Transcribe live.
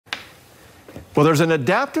Well, there's an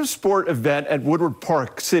adaptive sport event at Woodward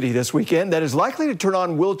Park City this weekend that is likely to turn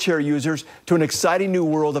on wheelchair users to an exciting new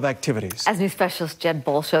world of activities. As news specialist Jed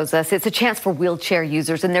Bull shows us, it's a chance for wheelchair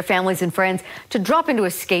users and their families and friends to drop into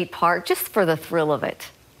a skate park just for the thrill of it.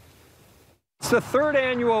 It's the third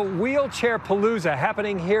annual Wheelchair Palooza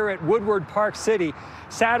happening here at Woodward Park City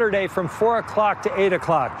Saturday from 4 o'clock to 8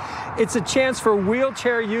 o'clock. It's a chance for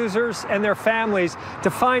wheelchair users and their families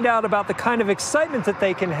to find out about the kind of excitement that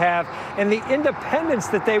they can have and the independence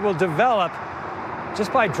that they will develop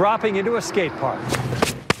just by dropping into a skate park.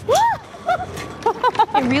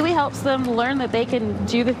 It really helps them learn that they can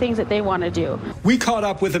do the things that they want to do. We caught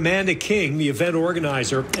up with Amanda King, the event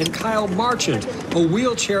organizer, and Kyle Marchant, a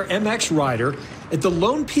wheelchair MX rider, at the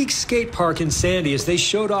Lone Peak Skate Park in Sandy as they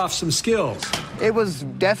showed off some skills. It was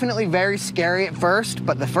definitely very scary at first,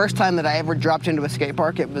 but the first time that I ever dropped into a skate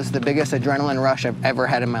park, it was the biggest adrenaline rush I've ever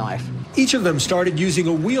had in my life. Each of them started using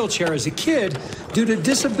a wheelchair as a kid due to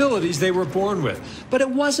disabilities they were born with. But it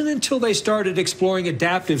wasn't until they started exploring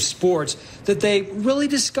adaptive sports that they really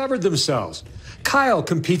discovered themselves. Kyle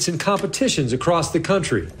competes in competitions across the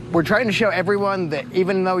country. We're trying to show everyone that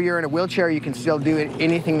even though you're in a wheelchair, you can still do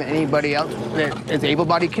anything that anybody else that is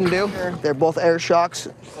able-bodied can do. They're both air shocks.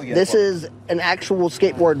 This is an actual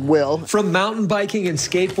skateboard wheel. From mountain biking and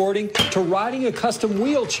skateboarding to riding a custom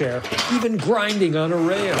wheelchair, even grinding on a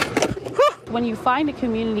rail. When you find a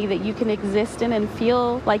community that you can exist in and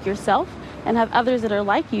feel like yourself and have others that are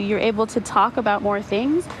like you, you're able to talk about more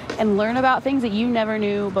things and learn about things that you never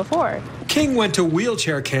knew before. King went to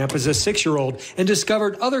wheelchair camp as a 6-year-old and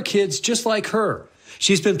discovered other kids just like her.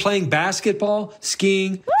 She's been playing basketball,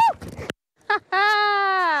 skiing,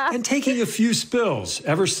 and taking a few spills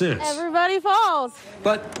ever since. Everybody falls.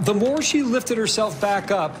 But the more she lifted herself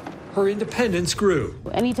back up, her independence grew.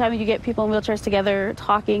 Anytime you get people in wheelchairs together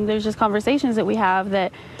talking, there's just conversations that we have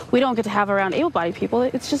that we don't get to have around able-bodied people.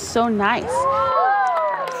 It's just so nice.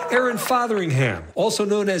 Aaron Fotheringham, also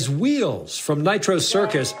known as Wheels from Nitro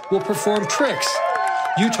Circus, will perform tricks.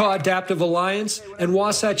 Utah Adaptive Alliance and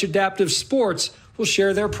Wasatch Adaptive Sports will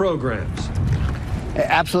share their programs. It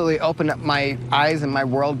absolutely opened up my eyes and my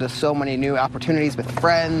world to so many new opportunities with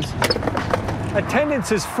friends.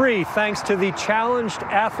 Attendance is free thanks to the Challenged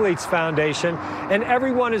Athletes Foundation, and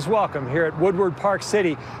everyone is welcome here at Woodward Park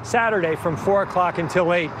City Saturday from 4 o'clock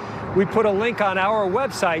until 8. We put a link on our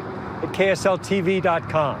website at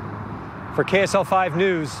KSLTV.com. For KSL 5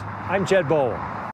 News, I'm Jed Bull.